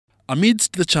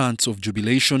Amidst the chants of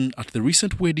jubilation at the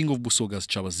recent wedding of Busogwa's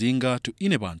Kyabazinga to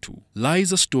Inebantu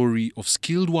lies a story of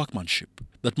skilled workmanship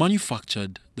that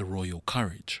manufactured the royal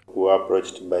carriage. We were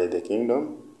approached by the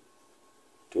kingdom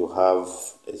to have,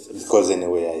 because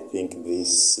anyway I think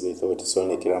this, they thought it's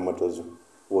only Kiira Motors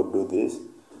would do this,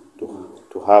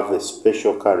 to have a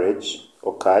special carriage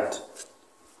or cart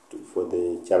for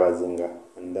the Kyabazinga.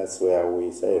 And that's where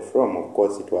we started from. Of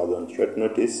course it was on short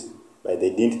notice, but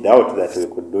they didn't doubt that we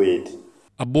could do it.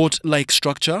 A boat-like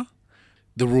structure,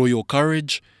 the royal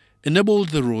carriage, enabled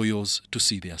the royals to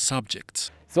see their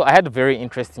subjects. So I had a very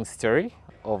interesting story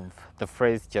of the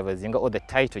phrase Kyabazinga, or the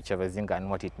title Kyabazinga, and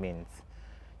what it means.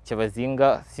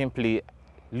 Kyabazinga simply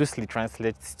loosely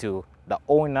translates to the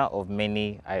owner of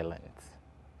many islands.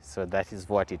 So that is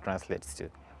what it translates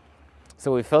to.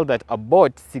 So we felt that a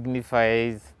boat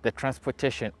signifies the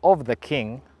transportation of the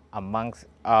king amongst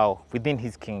within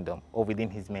his kingdom or within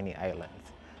his many islands.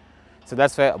 So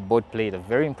that's why a boat played a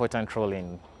very important role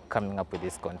in coming up with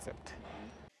this concept.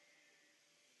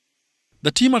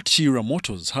 The team at Kiira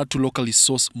Motors had to locally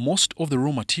source most of the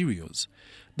raw materials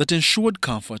that ensured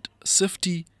comfort,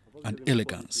 safety and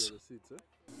elegance.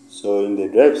 So in the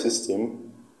drive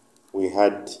system, we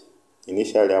had,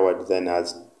 initially our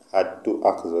designers had 2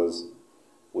 axles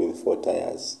with 4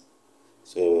 tires.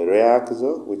 So a rear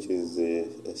axle, which is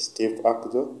a stiff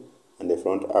axle, and the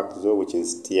front axle, which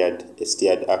is a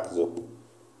steered axle.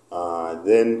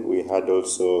 Then we had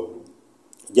also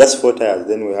just 4 tires.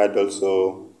 Then we had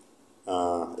also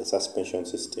a suspension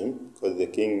system because the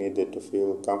king needed to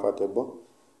feel comfortable.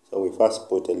 So we first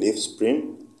put a leaf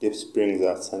spring. Leaf springs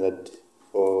are standard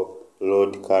for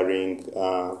load carrying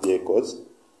vehicles.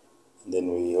 And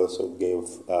then we also gave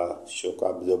shock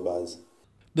absorbers.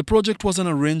 The project was an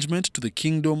arrangement to the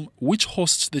kingdom which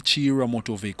hosts the Kiira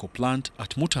motor vehicle plant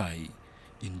at Mutai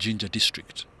in Jinja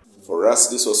district. For us,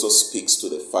 this also speaks to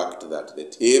the fact that the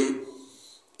team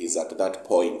is at that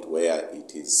point where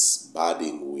it is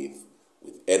budding with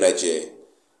energy,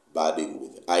 budding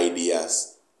with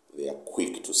ideas. They are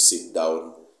quick to sit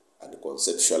down and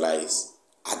conceptualize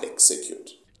and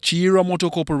execute. Kiira Motor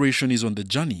Corporation is on the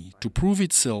journey to prove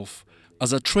itself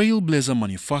as a trailblazer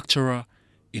manufacturer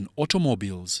in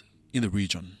automobiles in the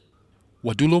region.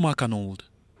 Wadulo Makanold,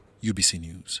 UBC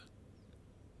News.